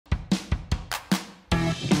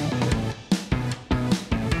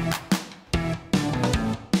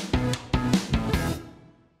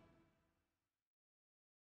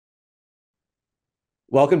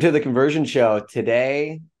Welcome to the Conversion Show.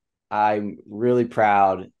 Today, I'm really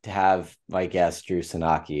proud to have my guest, Drew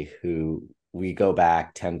Sanocki, who we go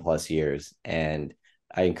back 10 plus years. And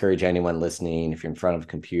I encourage anyone listening, if you're in front of a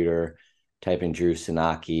computer, type in Drew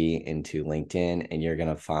Sanocki into LinkedIn, and you're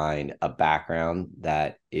going to find a background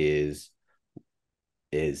that is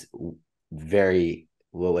very,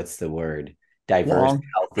 well, what's the word? Diverse, Long,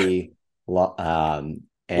 healthy, long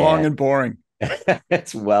and and boring.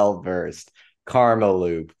 it's well versed. Karma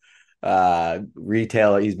Loop,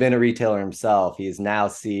 retailer. He's been a retailer himself. He is now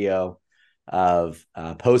CEO of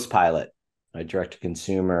PostPilot, a direct to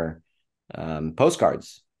consumer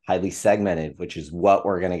postcards, highly segmented, which is what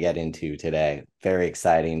we're going to get into today. Very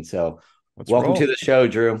exciting. So, Let's welcome to roll. the show,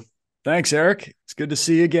 Drew. Thanks, Eric. It's good to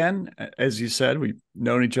see you again. As you said, we've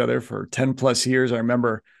known each other for 10 plus years. I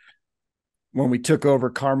remember when we took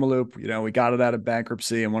over Karmaloop, we got it out of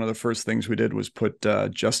bankruptcy. And one of the first things we did was put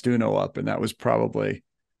Justuno up. And that was probably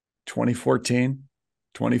 2014,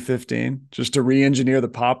 2015, just to re-engineer the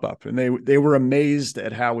pop-up. And they were amazed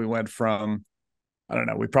at how we went from, I don't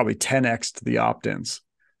know, we probably 10x'd the opt-ins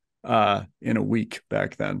in a week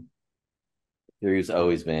back then. Drew's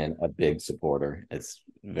always been a big supporter. It's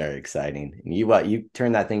very exciting. And you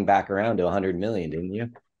turned that thing back around to 100 million, didn't you?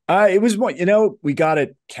 It was what, we got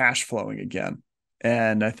it cash flowing again.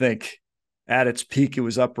 And I think at its peak, it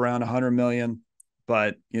was up around 100 million.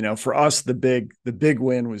 But, for us, the big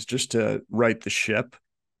win was just to right the ship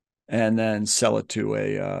and then sell it to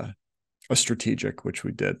a strategic, which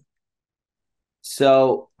we did.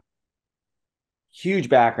 So, huge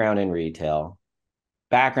background in retail,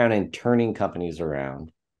 background in turning companies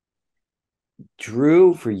around.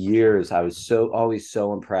 Drew, for years, I was always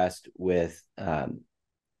so impressed with.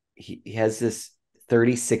 He has this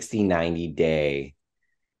 30, 60, 90 day.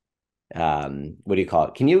 What do you call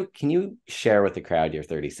it? Can you share with the crowd your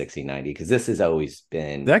 30, 60, 90? Because this has always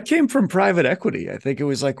been That came from private equity. I think it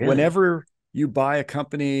was like really. whenever you buy a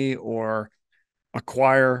company or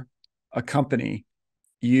acquire a company,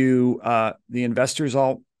 the investors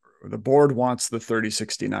the board wants the 30,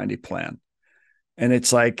 60, 90 plan. And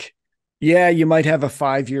it's like, yeah, you might have a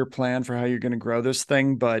 5-year plan for how you're going to grow this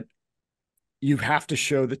thing, but you have to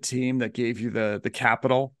show the team that gave you the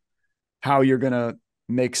capital how you're going to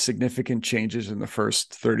make significant changes in the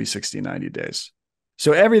first 30, 60, 90 days.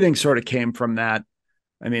 So everything sort of came from that.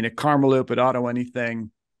 I mean, at Karmaloop, at Auto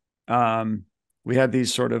Anything, we had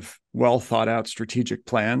these sort of well thought out strategic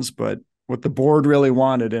plans, but what the board really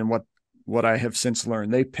wanted and what I have since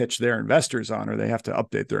learned they pitch their investors on, or they have to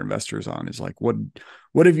update their investors on, is like, what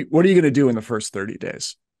are you going to do in the first 30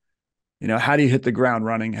 days? How do you hit the ground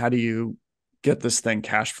running? How do you get this thing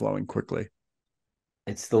cash flowing quickly?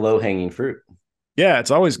 It's the low hanging fruit. Yeah,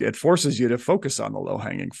 it forces you to focus on the low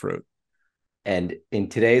hanging fruit. And in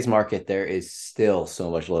today's market, there is still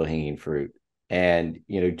so much low hanging fruit. And,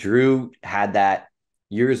 Drew had that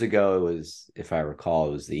years ago. It was, if I recall,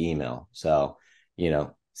 it was the email. So,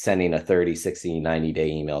 sending a 30, 60, 90 day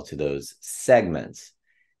email to those segments.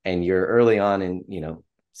 And you're early on in,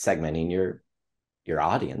 segmenting your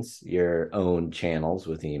audience, your own channels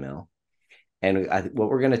with email. And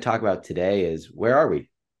what we're going to talk about today is where are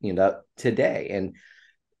we, today? And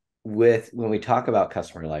when we talk about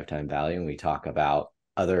customer lifetime value and we talk about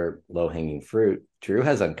other low hanging fruit, Drew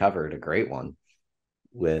has uncovered a great one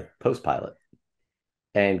with PostPilot.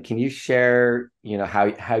 And can you share,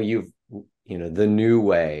 how you've, the new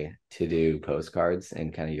way to do postcards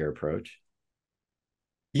and kind of your approach?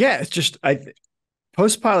 Yeah, it's just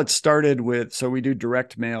PostPilot started with, so we do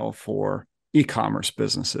direct mail for e-commerce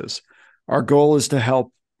businesses. Our goal is to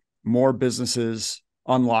help more businesses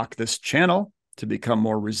unlock this channel to become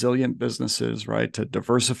more resilient businesses, right? To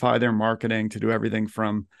diversify their marketing, to do everything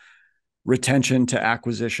from retention to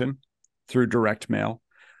acquisition through direct mail.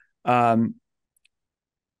 I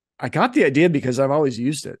got the idea because I've always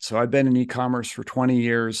used it. So I've been in e-commerce for 20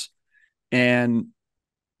 years. And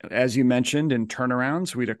as you mentioned, in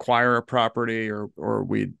turnarounds, we'd acquire a property or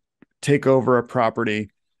we'd take over a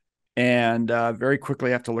property and very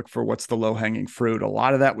quickly have to look for what's the low hanging fruit. A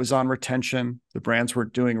lot of that was on retention. The brands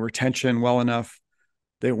weren't doing retention well enough.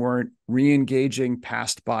 They weren't re-engaging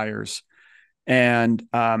past buyers. And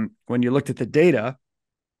when you looked at the data,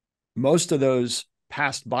 most of those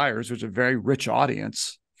past buyers, which is a very rich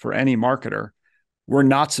audience for any marketer, were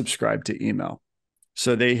not subscribed to email.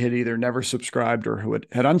 So they had either never subscribed or who had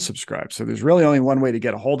unsubscribed. So there's really only one way to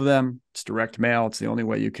get a hold of them. It's direct mail. It's the only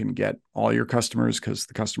way you can get all your customers because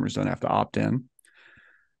the customers don't have to opt in.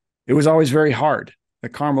 It was always very hard.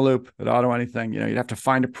 At Karmaloop, at Auto Anything, you'd have to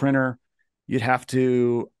find a printer. You'd have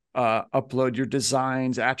to upload your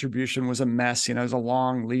designs. Attribution was a mess. There's a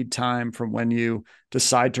long lead time from when you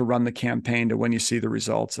decide to run the campaign to when you see the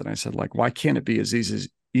results. And I said, like, why can't it be as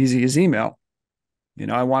easy as email?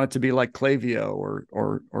 I want it to be like Klaviyo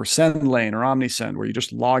or SendLane or OmniSend, where you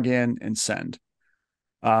just log in and send.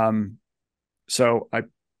 So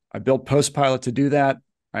I built PostPilot to do that.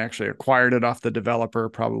 I actually acquired it off the developer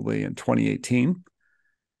probably in 2018.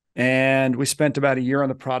 And we spent about a year on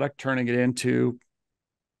the product, turning it into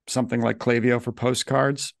something like Klaviyo for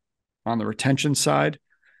postcards on the retention side.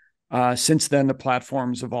 Since then, the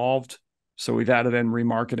platform's evolved. So we've added in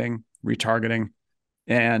remarketing, retargeting,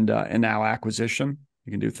 and now acquisition.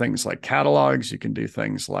 You can do things like catalogs. You can do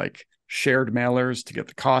things like shared mailers to get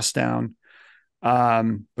the cost down.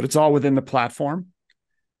 But it's all within the platform.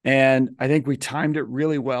 And I think we timed it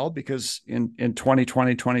really well because in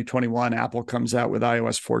 2020, 2021, Apple comes out with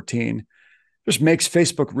iOS 14, just makes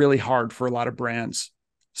Facebook really hard for a lot of brands.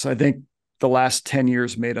 So I think the last 10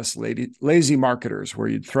 years made us lazy marketers, where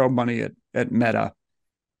you'd throw money at Meta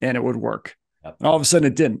and it would work. Yep. And all of a sudden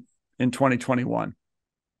it didn't in 2021.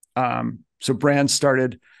 So brands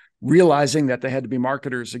started realizing that they had to be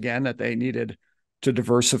marketers again, that they needed to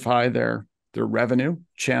diversify their revenue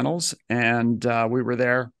channels. And we were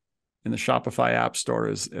there in the Shopify app store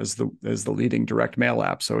as the leading direct mail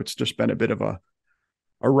app. So it's just been a bit of a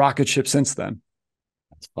rocket ship since then.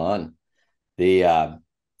 That's fun. The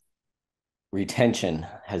retention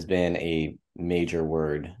has been a major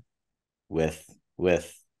word with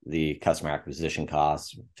the customer acquisition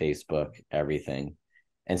costs, Facebook, everything.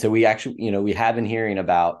 And so we actually, we have been hearing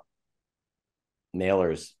about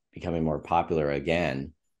mailers becoming more popular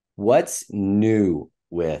again. What's new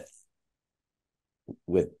with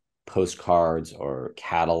postcards or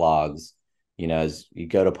catalogs? As you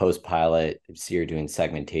go to PostPilot, see you're doing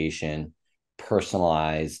segmentation,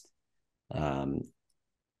 personalized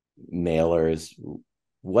mailers.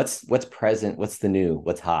 What's present? What's the new?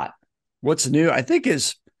 What's hot? What's new, I think,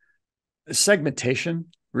 is segmentation.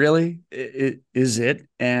 Really, is it,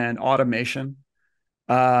 and automation.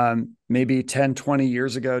 Maybe 10, 20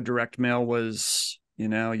 years ago, direct mail was, you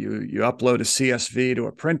upload a CSV to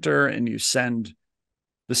a printer and you send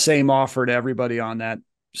the same offer to everybody on that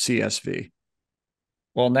CSV.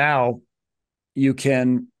 Well, now you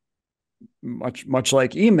can, much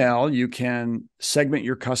like email, you can segment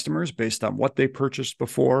your customers based on what they purchased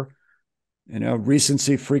before,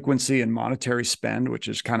 recency, frequency, and monetary spend, which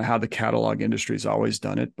is kind of how the catalog industry has always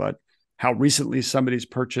done it. But how recently somebody's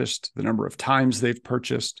purchased, the number of times they've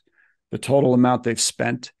purchased, the total amount they've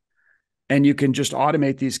spent. And you can just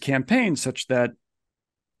automate these campaigns such that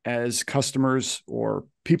as customers or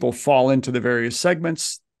people fall into the various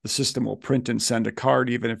segments, the system will print and send a card,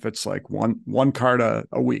 even if it's like one card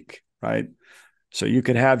a week, right? So you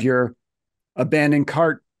could have your abandoned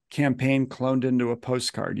cart campaign cloned into a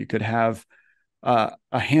postcard. You could have a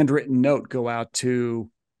handwritten note go out to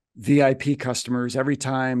VIP customers every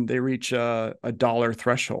time they reach a dollar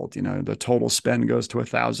threshold. The total spend goes to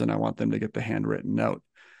 $1,000. I want them to get the handwritten note.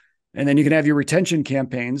 And then you can have your retention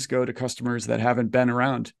campaigns go to customers that haven't been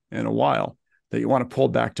around in a while that you want to pull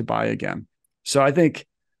back to buy again. So I think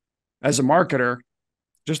as a marketer,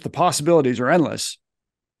 just the possibilities are endless.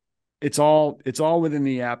 It's all within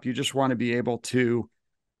the app. You just want to be able to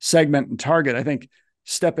segment and target. I think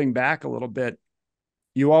stepping back a little bit,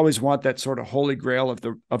 you always want that sort of holy grail of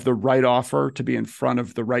the right offer to be in front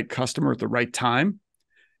of the right customer at the right time.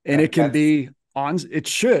 And it can be it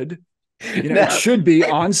should be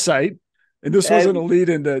on site. And this wasn't a lead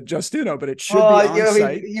into Justuno, but it should be on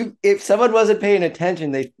site. If someone wasn't paying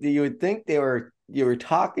attention, you would think you were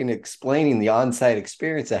explaining the on-site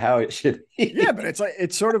experience of how it should be. Yeah, but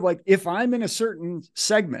it's sort of like, if I'm in a certain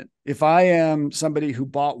segment, if I am somebody who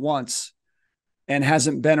bought once and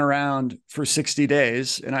hasn't been around for 60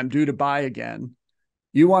 days and I'm due to buy again,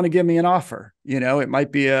 you want to give me an offer. It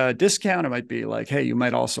might be a discount. It might be like, hey, you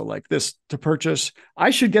might also like this to purchase. I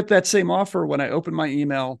should get that same offer when I open my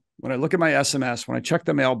email, when I look at my SMS, when I check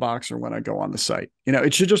the mailbox, or when I go on the site.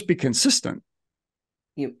 It should just be consistent.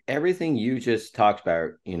 Everything you just talked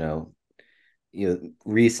about,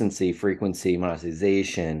 recency, frequency,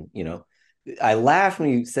 monetization, I laughed when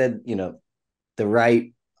you said, the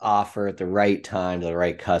right offer at the right time to the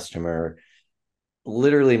right customer.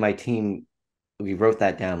 Literally, my team, we wrote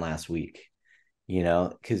that down last week,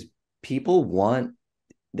 because people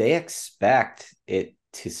they expect it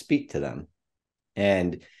to speak to them.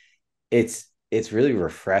 And it's really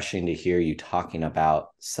refreshing to hear you talking about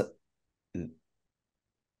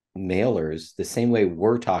mailers the same way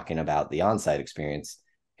we're talking about the on-site experience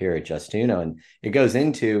here at Justuno. And it goes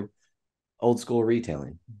into old school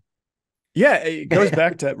retailing. Yeah, it goes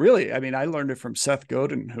back to really, I mean, I learned it from Seth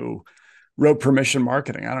Godin, who wrote Permission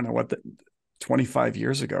Marketing. I don't know what, 25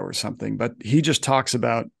 years ago or something, but he just talks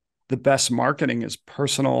about the best marketing is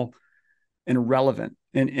personal and relevant.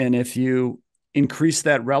 And if you increase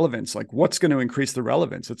that relevance, like what's going to increase the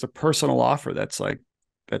relevance? It's a personal offer that's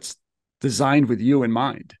designed with you in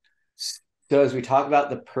mind. So as we talk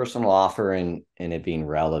about the personal offer and it being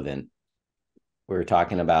relevant, we're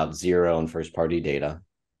talking about zero and first party data.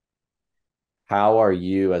 How are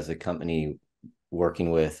you as a company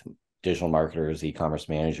working with digital marketers, e-commerce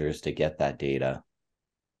managers to get that data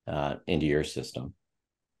into your system?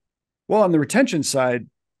 Well, on the retention side,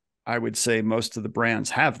 I would say most of the brands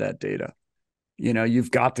have that data.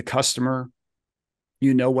 You've got the customer,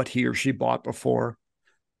 what he or she bought before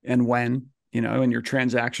and when, in your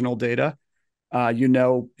transactional data,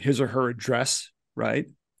 his or her address, right?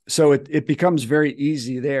 So it becomes very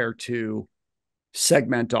easy there to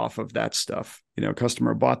segment off of that stuff.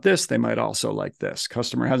 Customer bought this, they might also like this.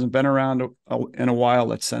 Customer hasn't been around in a while,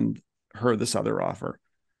 let's send her this other offer.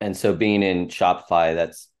 And so being in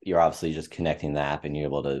Shopify, you're obviously just connecting the app and you're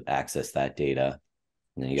able to access that data.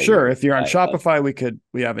 And then you got Sure. your If you're on Shopify,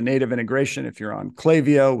 we have a native integration. If you're on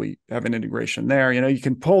Klaviyo, we have an integration there. You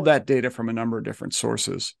can pull that data from a number of different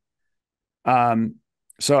sources.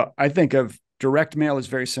 So I think of direct mail as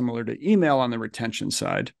very similar to email on the retention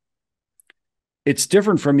side. It's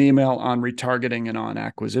different from email on retargeting and on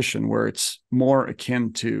acquisition, where it's more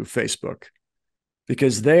akin to Facebook,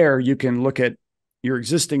 because there you can look at your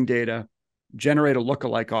existing data, generate a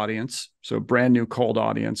lookalike audience, so brand new cold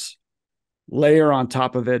audience, layer on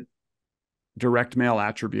top of it direct mail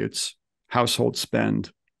attributes, household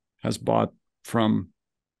spend, has bought from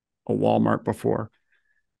a Walmart before.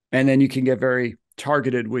 And then you can get very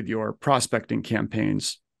targeted with your prospecting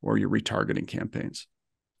campaigns or your retargeting campaigns.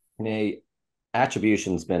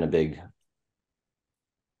 Attribution's been a big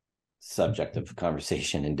subject of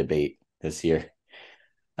conversation and debate this year,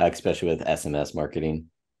 especially with SMS marketing.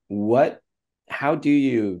 How do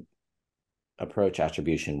you approach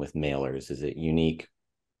attribution with mailers? Is it unique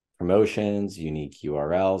promotions, unique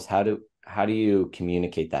URLs? How do you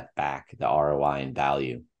communicate that back, the ROI and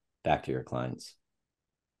value back to your clients?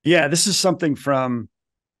 Yeah, this is something from,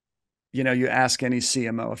 you ask any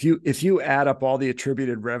CMO. If you add up all the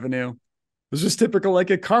attributed revenue, this is typical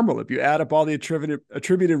like at Carmel. If you add up all the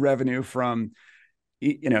attributed revenue from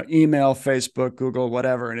email, Facebook, Google,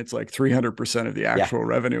 whatever, and it's like 300% of the actual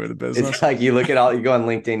revenue of the business. It's like you go on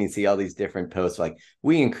LinkedIn, you see all these different posts like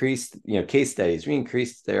we increased, case studies, we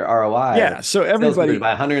increased their ROI. Yeah. So everybody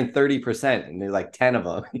by 130%, and there's like 10 of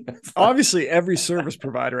them. Obviously, every service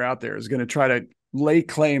provider out there is going to try to lay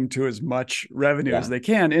claim to as much revenue as they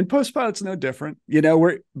can. And PostPilot's no different,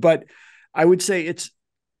 but I would say it's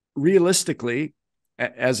realistically,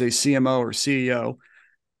 as a CMO or CEO,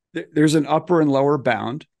 there's an upper and lower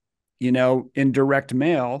bound. In direct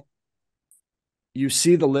mail, you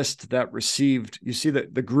see the list that received, you see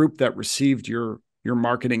the group that received your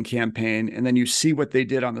marketing campaign, and then you see what they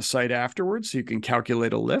did on the site afterwards, so you can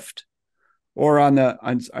calculate a lift. Or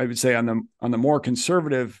I would say on the more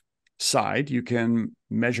conservative side, you can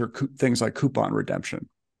measure things like coupon redemption.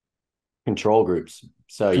 Control groups.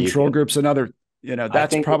 Groups, another,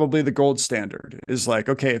 that's probably the gold standard, is like,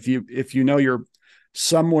 okay, if you're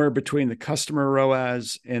somewhere between the customer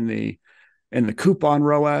ROAS and the coupon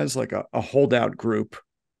ROAS, like a holdout group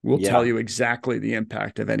will tell you exactly the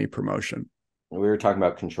impact of any promotion. We were talking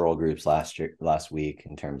about control groups last week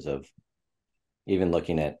in terms of even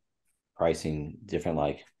looking at pricing different,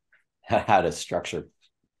 like how to structure,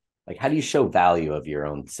 like how do you show value of your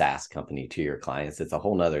own SaaS company to your clients? It's a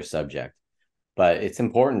whole nother subject, but it's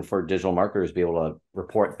important for digital marketers to be able to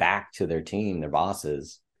report back to their team, their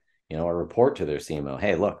bosses, or report to their CMO.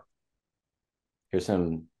 Hey, look, here's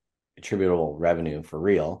some attributable revenue for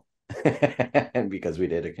real. And because we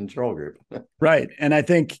did a control group. Right. And I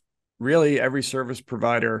think really every service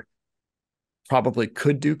provider probably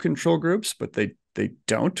could do control groups, but they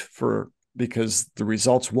don't, because the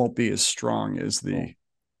results won't be as strong as the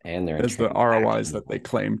ROIs that they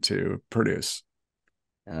claim to produce.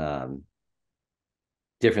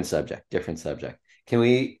 Different subject.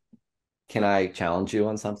 Can I challenge you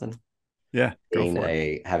on something? Yeah, go for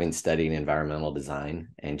it. Having studied environmental design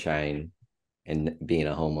and being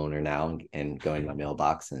a homeowner now and going to my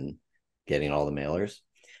mailbox and getting all the mailers,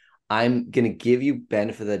 I'm going to give you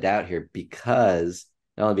benefit of the doubt here, because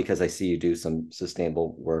not only because I see you do some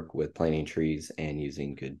sustainable work with planting trees and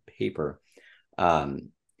using good paper.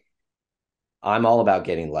 I'm all about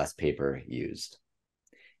getting less paper used.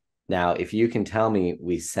 Now, if you can tell me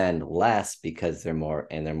we send less because they're more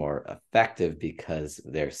effective because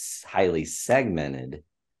they're highly segmented,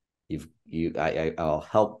 I'll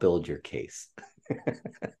help build your case.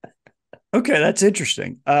 Okay, that's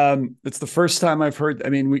interesting. It's the first time I've heard. I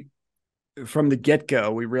mean, we from the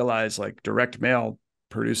get-go, we realized like direct mail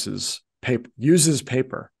uses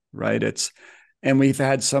paper, right? And we've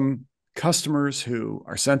had some customers who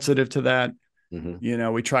are sensitive to that.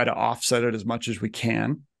 Mm-hmm. We try to offset it as much as we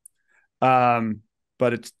can.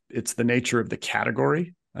 But it's the nature of the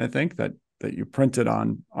category, I think, that you print it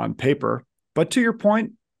on paper. But to your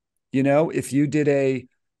point, if you did a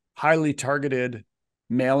highly targeted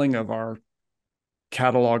mailing of our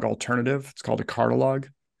catalog alternative, it's called a cartalog,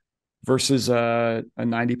 versus a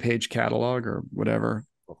 90-page catalog or whatever,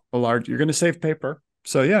 you're going to save paper.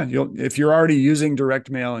 So yeah, if you're already using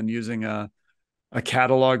direct mail and using a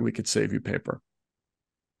catalog, we could save you paper.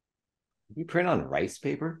 You print on rice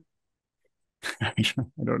paper? I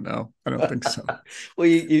don't know. I don't think so. Well,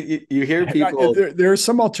 you hear people. There are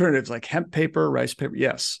some alternatives like hemp paper, rice paper.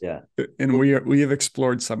 Yes. Yeah. And we have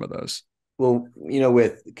explored some of those. Well,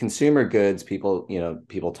 with consumer goods,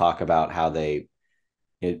 people talk about how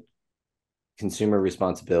consumer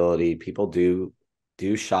responsibility. People do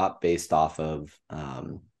shop based off of,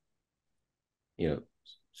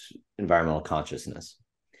 environmental consciousness,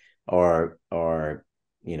 or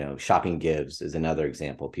shopping gives is another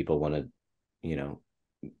example. People want to,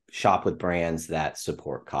 shop with brands that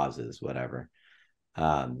support causes, whatever.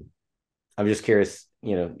 I'm just curious,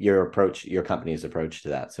 your company's approach to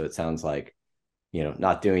that. So it sounds like,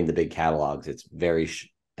 not doing the big catalogs. It's very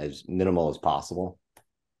as minimal as possible.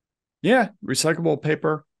 Yeah. Recyclable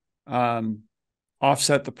paper,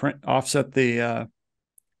 offset the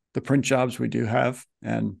print jobs we do have.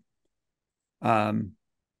 And, I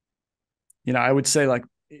would say like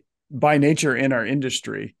by nature in our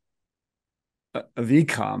industry of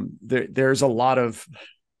e-com, there's a lot of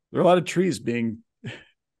trees being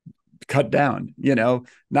cut down,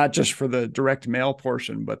 not just for the direct mail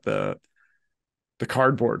portion, but the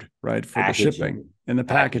cardboard, right? For packaging, the shipping and the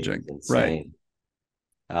packaging, right?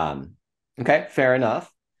 Okay, fair enough.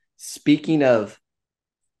 Speaking of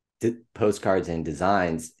postcards and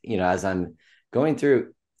designs, as I'm going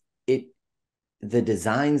through it, the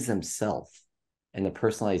designs themselves and the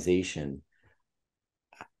personalization,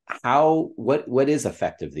 what is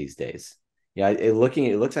effective these days? Yeah, it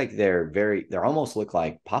looks like they almost look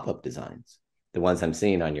like pop-up designs, the ones I'm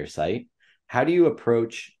seeing on your site. How do you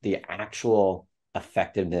approach the actual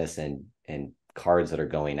effectiveness and cards that are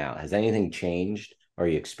going out? Has anything changed? Or are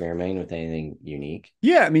you experimenting with anything unique?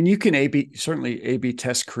 Yeah, I mean, you can certainly A/B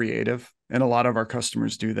test creative, and a lot of our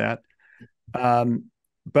customers do that.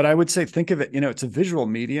 But I would say think of it, it's a visual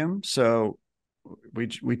medium, so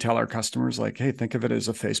we tell our customers like, hey, think of it as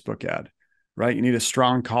a Facebook ad, right? You need a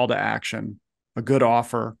strong call to action, a good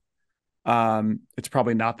offer. It's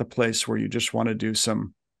probably not the place where you just want to do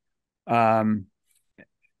some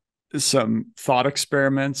thought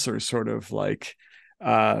experiments or sort of like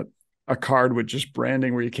a card with just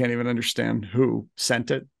branding where you can't even understand who sent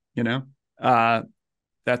it,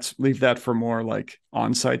 leave that for more like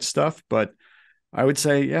on-site stuff. But I would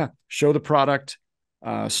say, yeah, show the product,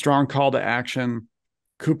 strong call to action.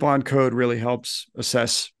 Coupon code really helps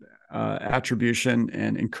assess attribution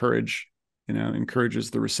and encourages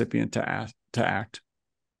the recipient to act.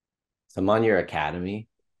 So I'm on your academy,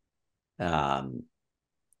 and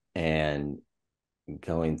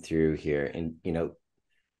going through here, and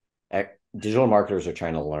digital marketers are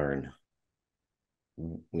trying to learn,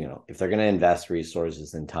 if they're going to invest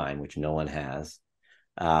resources and time, which no one has,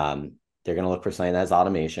 they're going to look for something that has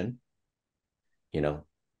automation.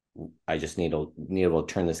 I just need to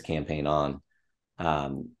turn this campaign on.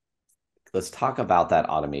 Let's talk about that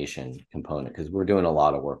automation component, because we're doing a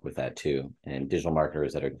lot of work with that too, and digital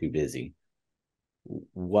marketers that are too busy.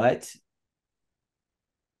 What's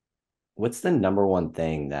the number one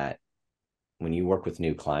thing that, when you work with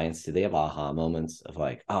new clients, do they have aha moments of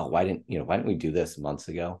like, oh, why didn't we do this months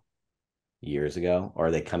ago, years ago? Or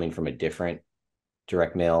are they coming from a different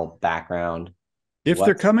direct mail background? If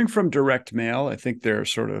they're coming from direct mail, I think they're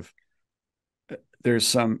shell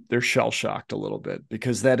shocked a little bit,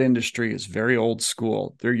 because that industry is very old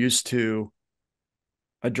school. They're used to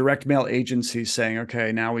a direct mail agency saying,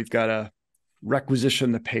 okay, now we've got to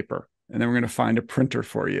requisition the paper, and then we're going to find a printer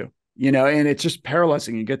for you. And it's just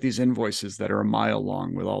paralyzing. You get these invoices that are a mile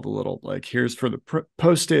long with all the little, like, here's for the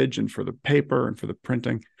postage and for the paper and for the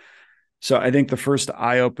printing. So I think the first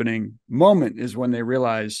eye-opening moment is when they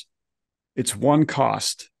realize it's one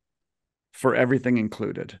cost for everything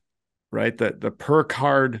included. right? The per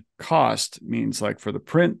card cost means like for the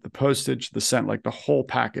print, the postage, the sent, like the whole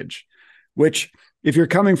package, which if you're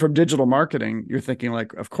coming from digital marketing, you're thinking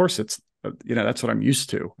like, of course it's, that's what I'm used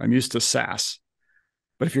to. I'm used to SaaS.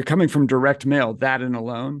 But if you're coming from direct mail, that in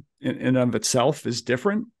alone in and of itself is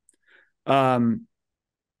different. Um,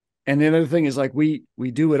 and the other thing is like we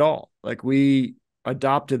do it all. Like we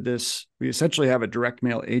adopted this. We essentially have a direct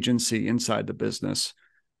mail agency inside the business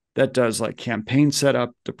that does like campaign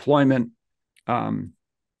setup, deployment. Um,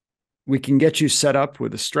 we can get you set up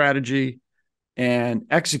with a strategy and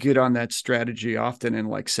execute on that strategy often in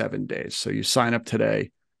like 7 days. So you sign up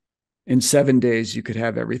today. In 7 days, you could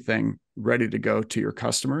have everything ready to go to your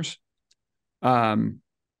customers.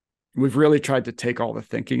 We've really tried to take all the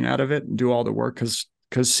thinking out of it and do all the work because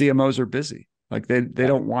CMOs are busy. Like they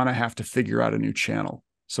don't want to have to figure out a new channel.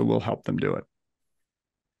 So we'll help them do it.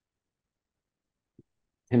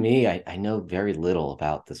 To me, I know very little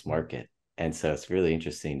about this market. And so it's really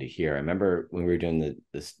interesting to hear. I remember when we were doing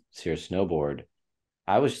the Sears snowboard,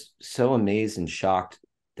 I was so amazed and shocked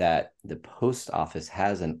that the post office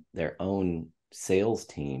has their own sales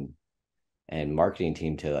team and marketing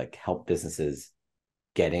team to like help businesses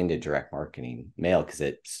get into direct marketing mail because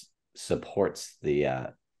it supports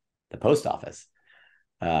the post office.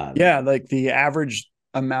 Like the average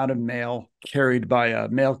amount of mail carried by a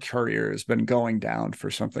mail courier has been going down for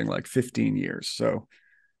something like 15 years. So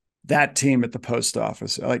that team at the post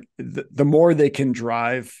office, like the more they can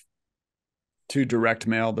drive to direct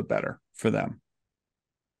mail, the better for them.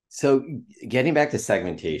 So getting back to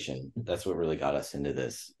segmentation, that's what really got us into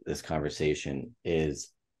this conversation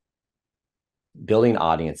is building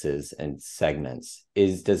audiences and segments.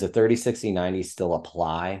 Does a 30, 60, 90 still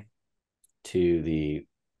apply to the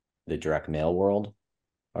direct mail world?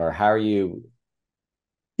 Or how are you?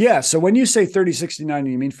 Yeah. So when you say 30, 60,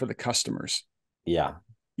 90, you mean for the customers? Yeah.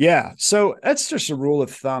 Yeah. So that's just a rule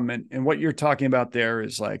of thumb. And what you're talking about there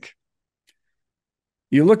is like,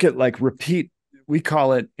 you look at like repeat, we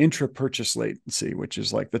call it intra-purchase latency, which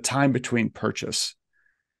is like the time between purchase.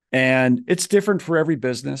 And it's different for every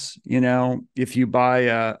business. If you buy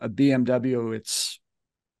a BMW, it's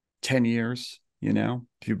 10 years.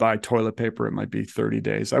 If you buy toilet paper, it might be 30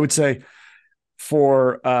 days. I would say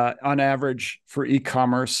for on average for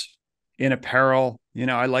e-commerce in apparel,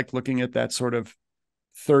 I like looking at that sort of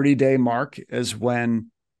 30-day mark as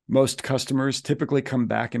when most customers typically come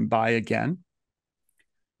back and buy again.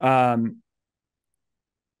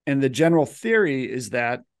 And the general theory is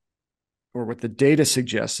that, or what the data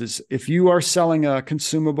suggests, is if you are selling a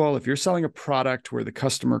consumable, if you're selling a product where the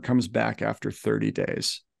customer comes back after 30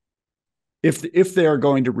 days, if they are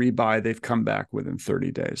going to rebuy, they've come back within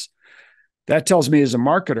 30 days. That tells me as a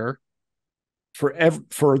marketer,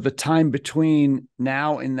 for the time between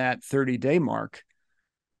now and that 30-day mark,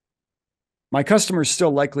 my customer is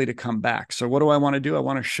still likely to come back. So what do I want to do? I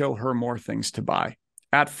want to show her more things to buy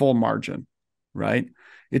at full margin, right?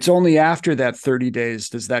 It's only after that 30 days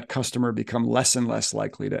does that customer become less and less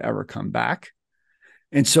likely to ever come back.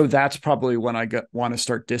 And so that's probably when I want to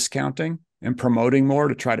start discounting and promoting more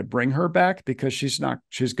to try to bring her back, because she's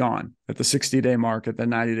gone at the 60-day mark, at the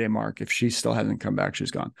 90-day mark. If she still hasn't come back,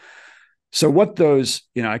 she's gone. So what those,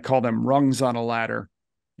 I call them rungs on a ladder.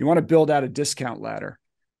 You want to build out a discount ladder.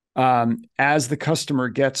 As the customer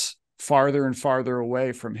gets farther and farther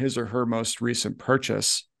away from his or her most recent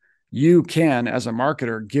purchase, you can, as a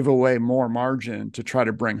marketer, give away more margin to try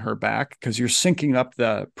to bring her back because you're syncing up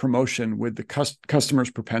the promotion with the customer's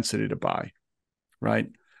propensity to buy, right?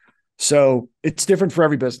 So it's different for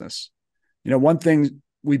every business. One thing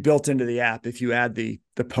we built into the app, if you add the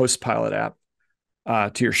PostPilot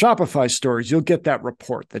app to your Shopify stores, you'll get that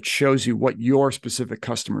report that shows you what your specific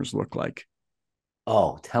customers look like.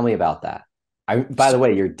 Oh, tell me about that. By the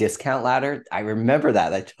way, your discount ladder, I remember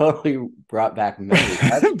that. That totally brought back memories.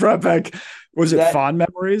 Brought back, was it fond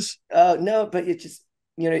memories? No, but it just,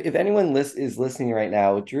 if anyone is listening right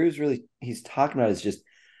now, what Drew's he's talking about is just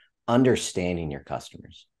understanding your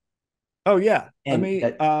customers. Oh, yeah. And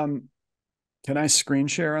can I screen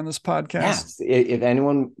share on this podcast? Yeah. If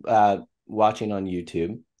anyone watching on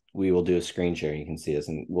YouTube, we will do a screen share. You can see us,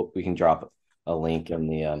 and we can drop a link in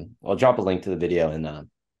the I'll drop a link to the video in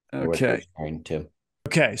okay too.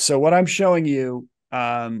 Okay, so what I'm showing you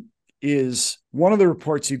is one of the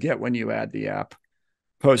reports you get when you add the app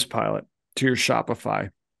PostPilot to your Shopify.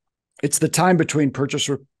 It's the time between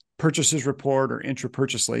purchases report or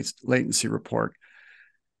intra-purchase latency report.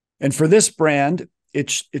 And for this brand,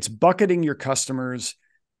 it's bucketing your customers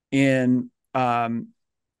in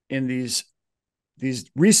these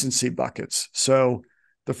recency buckets. So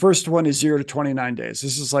the first one is 0 to 29 days.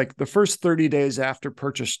 This is like the first 30 days after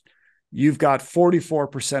purchase. you've got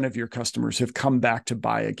 44% of your customers have come back to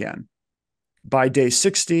buy again. By day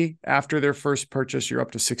 60, after their first purchase, you're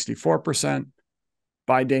up to 64%.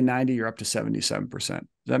 By day 90, you're up to 77%. Does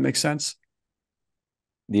that make sense?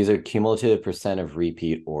 These are cumulative percent of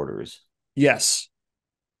repeat orders. Yes.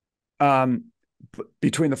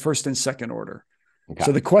 Between the first and second order. Okay.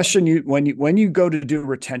 So the question when you go to do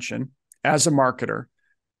retention as a marketer,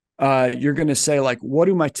 you're going to say, like, what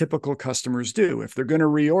do my typical customers do? If they're going to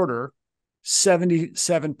reorder,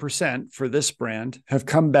 77% for this brand have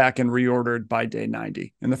come back and reordered by day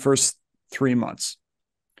 90 in the first 3 months.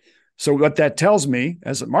 So what that tells me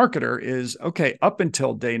as a marketer is, okay, up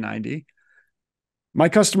until day 90, my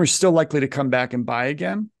customer's still likely to come back and buy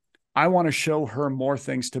again. I want to show her more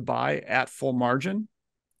things to buy at full margin,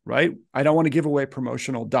 right? I don't want to give away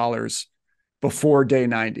promotional dollars before day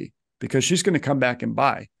 90 because she's going to come back and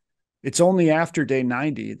buy. It's only after day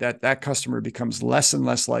 90 that that customer becomes less and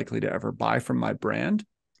less likely to ever buy from my brand.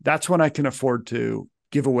 That's when I can afford to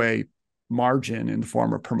give away margin in the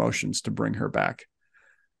form of promotions to bring her back.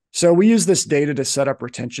 So we use this data to set up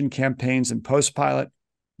retention campaigns in PostPilot.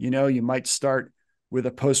 You might start with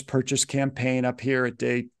a post-purchase campaign up here at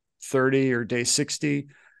day 30 or day 60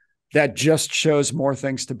 that just shows more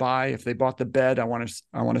things to buy. If they bought the bed, I want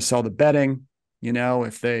to sell the bedding.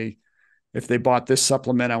 If they bought this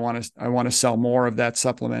supplement, I want to sell more of that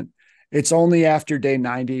supplement. It's only after day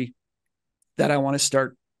 90 that I want to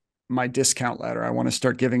start my discount ladder. I want to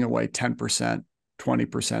start giving away 10%,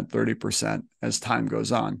 20%, 30% as time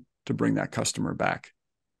goes on to bring that customer back.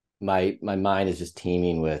 My mind is just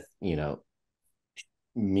teeming with,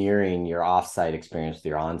 mirroring your offsite experience with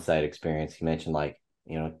your onsite experience. You mentioned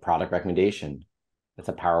product recommendation. That's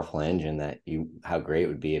a powerful engine how great it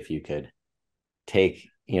would be if you could take,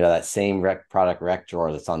 that same product rec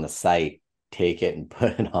drawer that's on the site, take it and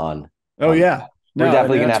put it on. Oh yeah. We're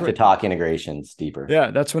definitely going to have to talk integrations deeper.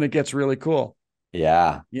 Yeah. That's when it gets really cool.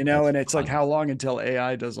 Yeah. And it's fun. Like, how long until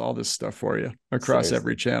AI does all this stuff for you across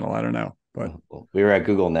every channel? I don't know, but we were at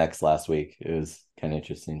Google Next last week. It was kind of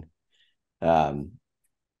interesting. The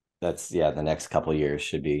next couple of years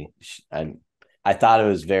should be, I thought it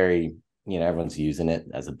was very, everyone's using it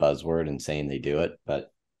as a buzzword and saying they do it,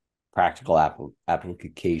 but practical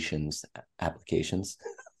applications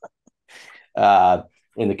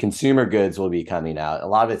in the consumer goods will be coming out. A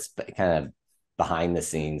lot of it's kind of behind the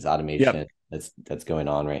scenes automation that's going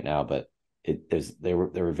on right now, but there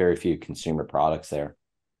were very few consumer products there.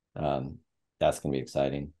 That's going to be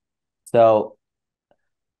exciting. So,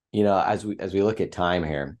 as we look at time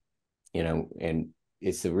here, and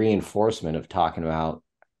it's a reinforcement of talking about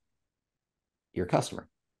your customer,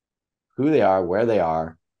 who they are, where they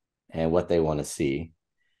are, and what they want to see.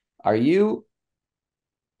 Are you,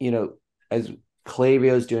 as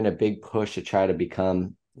Klaviyo is doing a big push to try to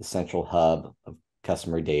become the central hub of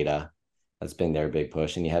customer data, that's been their big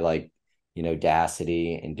push. And you have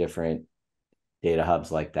Dacity and different data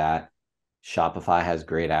hubs like that. Shopify has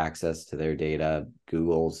great access to their data.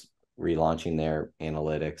 Google's relaunching their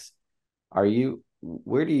analytics.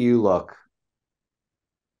 Where do you look?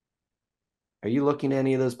 Are you looking at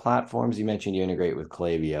any of those platforms? You mentioned you integrate with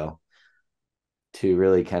Klaviyo to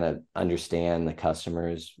really kind of understand the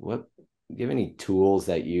customers. Do you have any tools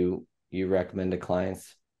that you recommend to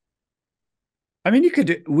clients? I mean,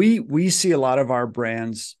 we see a lot of our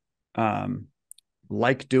brands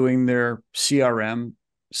like doing their CRM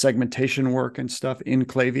segmentation work and stuff in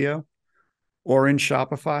Klaviyo or in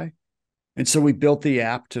Shopify. And so we built the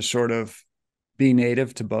app to sort of be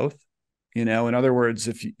native to both. In other words,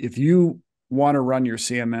 if you want to run your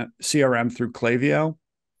CRM through Klaviyo,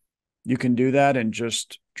 you can do that and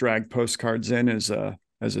just drag postcards in as a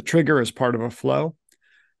trigger, as part of a flow.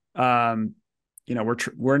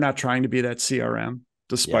 We're not trying to be that CRM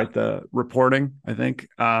despite the reporting, I think,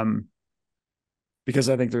 because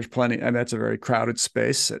I think there's plenty, and that's a very crowded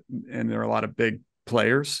space and there are a lot of big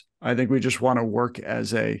players. I think we just want to work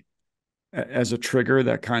as a trigger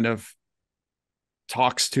that kind of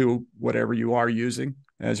talks to whatever you are using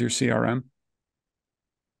as your CRM.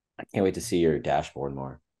 I can't wait to see your dashboard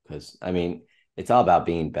more, because it's all about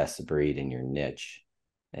being best of breed in your niche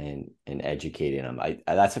and educating them.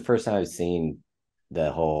 That's the first time I've seen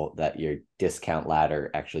that your discount ladder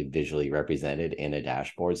actually visually represented in a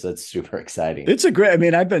dashboard. So that's super exciting. It's a great,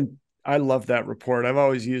 I love that report. I've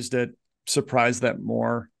always used it. Surprised that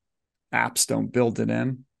more apps don't build it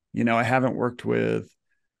in. I haven't worked with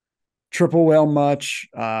Triple Whale much,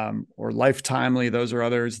 or Lifetimely. Those are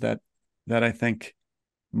others that I think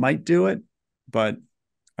might do it, but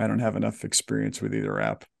I don't have enough experience with either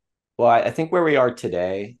app. Well, I think where we are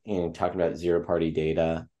today, talking about zero-party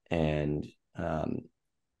data and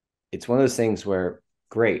it's one of those things where,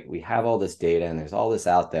 great, we have all this data and there's all this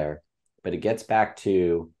out there, but it gets back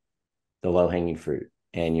to the low hanging fruit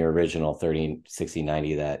and your original 30, 60,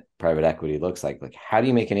 90 that private equity looks like how do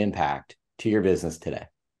you make an impact to your business today?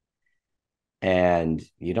 And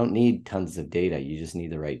you don't need tons of data. You just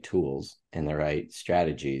need the right tools and the right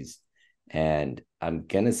strategies. And I'm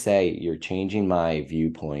going to say you're changing my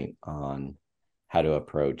viewpoint on how to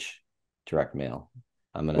approach direct mail.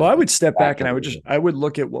 Well, I would step back and I would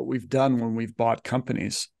look at what we've done when we've bought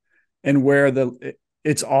companies and where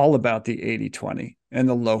it's all about the 80-20 and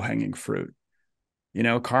the low hanging fruit.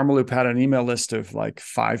 Karmaloop had an email list of like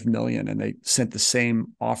 5 million and they sent the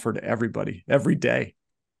same offer to everybody every day.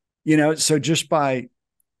 So just by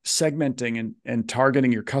segmenting and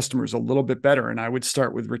targeting your customers a little bit better, and I would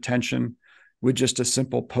start with retention with just a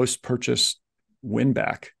simple post-purchase win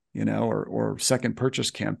back, or second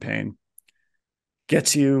purchase campaign,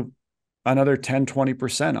 gets you another 10,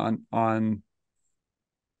 20% on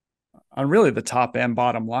really the top and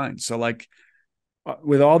bottom line. So like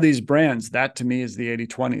with all these brands, that to me is the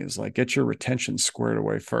 80-20, is like, get your retention squared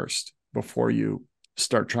away first before you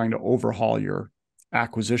start trying to overhaul your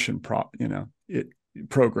acquisition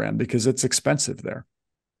program, because it's expensive there.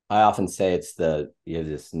 I often say you have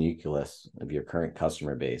this nucleus of your current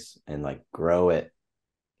customer base and like grow it,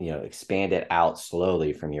 expand it out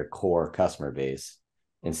slowly from your core customer base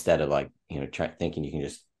instead of like, thinking you can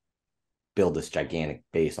just build this gigantic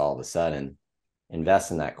base all of a sudden.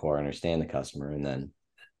 Invest in that core, understand the customer, and then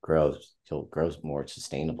grows more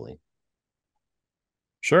sustainably.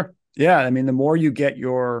 Sure. Yeah. I mean, the more you get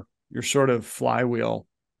your sort of flywheel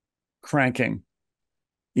cranking,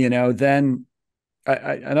 then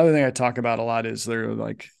another thing I talk about a lot is there are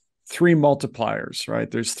like 3 multipliers, right?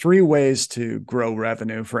 There's 3 ways to grow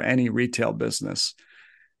revenue for any retail business.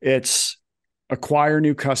 It's acquire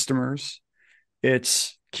new customers.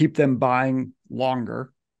 It's keep them buying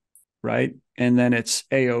longer, right? And then it's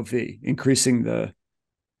AOV, increasing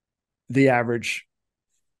the average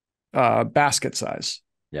basket size.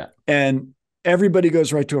 Yeah. And everybody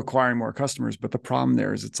goes right to acquiring more customers. But the problem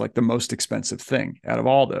there is it's like the most expensive thing out of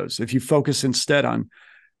all those. If you focus instead on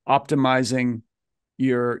optimizing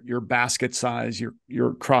your basket size,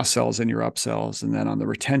 your cross sells and your upsells, and then on the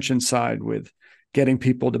retention side with getting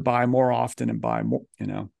people to buy more often and buy more,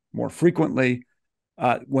 more frequently,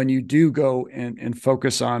 when you do go and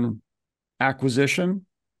focus on acquisition,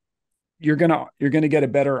 you're gonna get a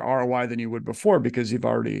better ROI than you would before because you've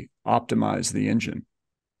already optimized the engine.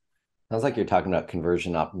 Sounds like you're talking about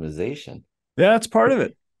conversion optimization. Yeah, that's part of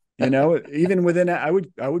it. Even within it, I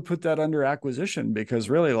would put that under acquisition, because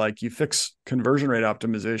really, like, you fix conversion rate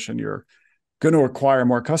optimization, you're going to acquire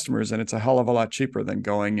more customers, and it's a hell of a lot cheaper than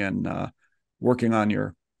going and working on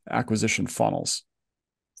your acquisition funnels.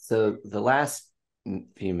 So the last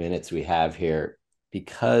few minutes we have here,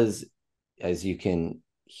 because as you can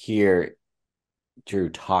hear Drew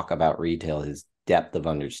talk about retail, his depth of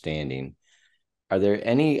understanding, are there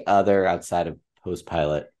any other outside of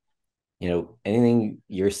PostPilot, anything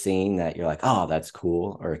you're seeing that you're like, oh, that's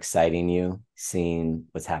cool, or exciting you, seeing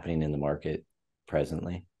what's happening in the market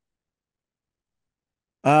presently?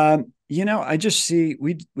 I just see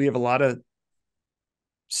we have a lot of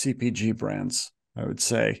CPG brands, I would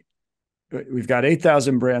say. We've got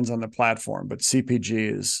 8,000 brands on the platform, but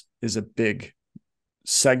CPG is a big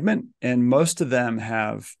segment, and most of them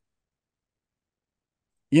have,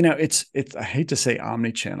 it's I hate to say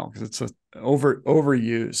omni-channel because it's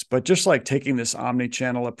overused, but just like taking this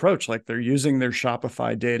omni-channel approach, like they're using their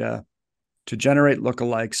Shopify data to generate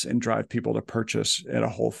lookalikes and drive people to purchase at a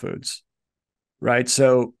Whole Foods, right?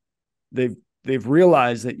 So they've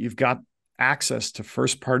realized that you've got access to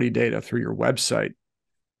first-party data through your website,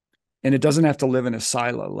 and it doesn't have to live in a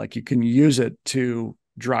silo. Like, you can use it to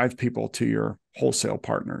drive people to your wholesale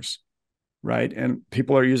partners, right? And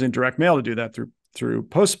people are using direct mail to do that through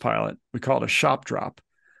PostPilot. We call it a shop drop,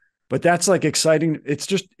 but that's like exciting.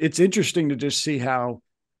 It's interesting to just see how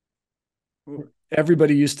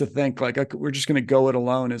everybody used to think like, we're just going to go it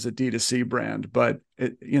alone as a D2C brand. But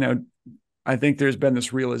I think there's been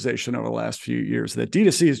this realization over the last few years that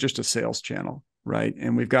D2C is just a sales channel, right?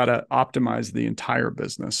 And we've got to optimize the entire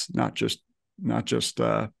business, not just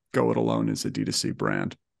go it alone as a D2C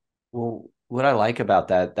brand. Well, what I like about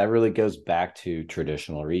that really goes back to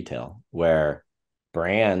traditional retail, where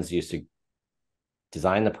brands used to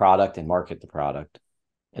design the product and market the product,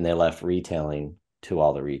 and they left retailing to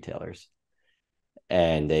all the retailers.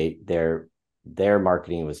 And their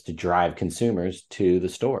marketing was to drive consumers to the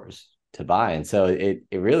stores to buy. And so it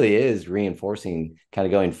really is reinforcing, kind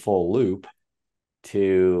of going full loop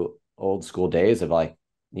to old school days of like,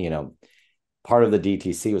 part of the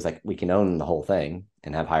DTC was like, we can own the whole thing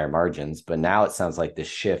and have higher margins. But now it sounds like the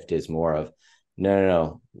shift is more of,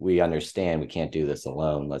 no, we understand we can't do this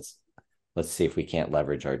alone. Let's see if we can't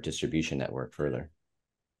leverage our distribution network further.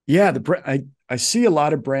 Yeah, I see a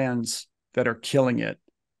lot of brands that are killing it.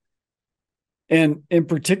 And in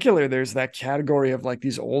particular, there's that category of like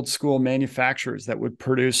these old school manufacturers that would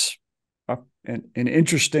produce an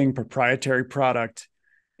interesting proprietary product,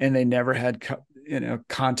 and they never had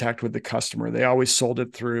contact with the customer. They always sold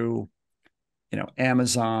it through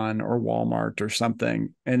Amazon or Walmart or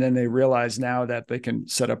something, and then they realize now that they can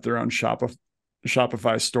set up their own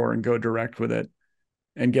Shopify store and go direct with it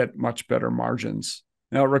and get much better margins.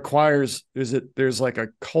 Now it requires there's like a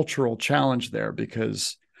cultural challenge there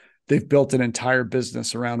because they've built an entire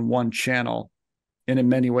business around one channel, and in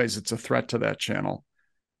many ways it's a threat to that channel.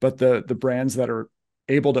 But the brands that are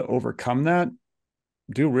able to overcome that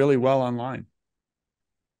do really well online.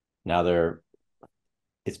 Now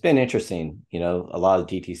it's been interesting, a lot of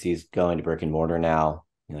DTCs going to brick and mortar now,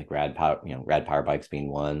 like Rad Power Bikes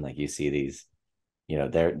being one. Like you see these,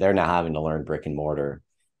 they're now having to learn brick and mortar,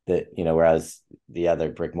 that, whereas the other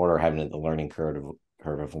brick and mortar are having the learning curve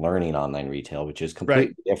of learning online retail, which is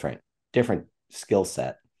completely different skill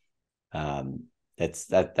set.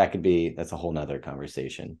 That's a whole nother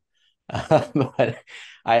conversation. But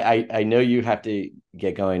I know you have to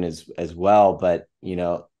get going as well, but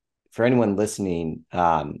for anyone listening,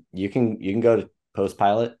 you can go to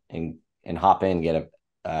PostPilot and hop in and get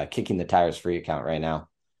a kicking the tires free account right now.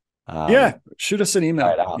 Yeah, shoot us an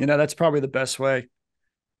email. That's probably the best way.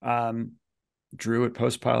 Drew at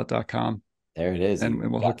postpilot.com. There it is.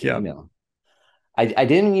 And we'll hook you up. I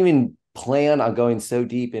didn't even plan on going so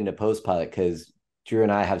deep into PostPilot because Drew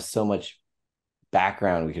and I have so much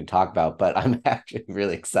background we can talk about, but I'm actually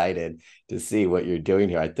really excited to see what you're doing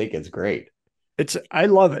here. I think it's great. I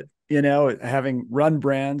love it. Having run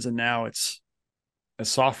brands, and now it's a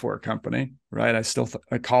software company, right?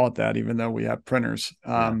 I call it that, even though we have printers.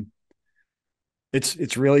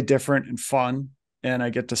 It's really different and fun, and I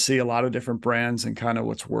get to see a lot of different brands and kind of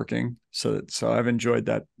what's working. So I've enjoyed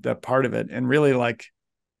that part of it, and really, like,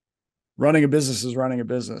 running a business is running a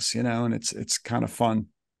business, and it's kind of fun,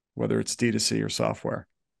 whether it's D2C or software.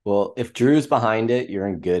 Well, if Drew's behind it, you're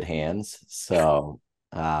in good hands. So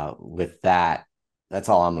with that's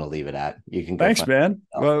all I'm going to leave it at. You can go. Thanks, man.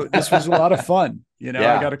 Well, this was a lot of fun. I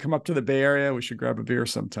got to come up to the Bay Area. We should grab a beer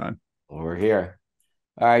sometime. Well, we're here.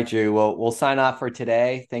 All right, Drew. Well, we'll sign off for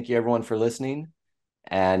today. Thank you, everyone, for listening.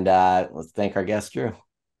 And let's thank our guest, Drew.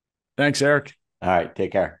 Thanks, Erik. All right.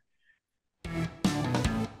 Take care.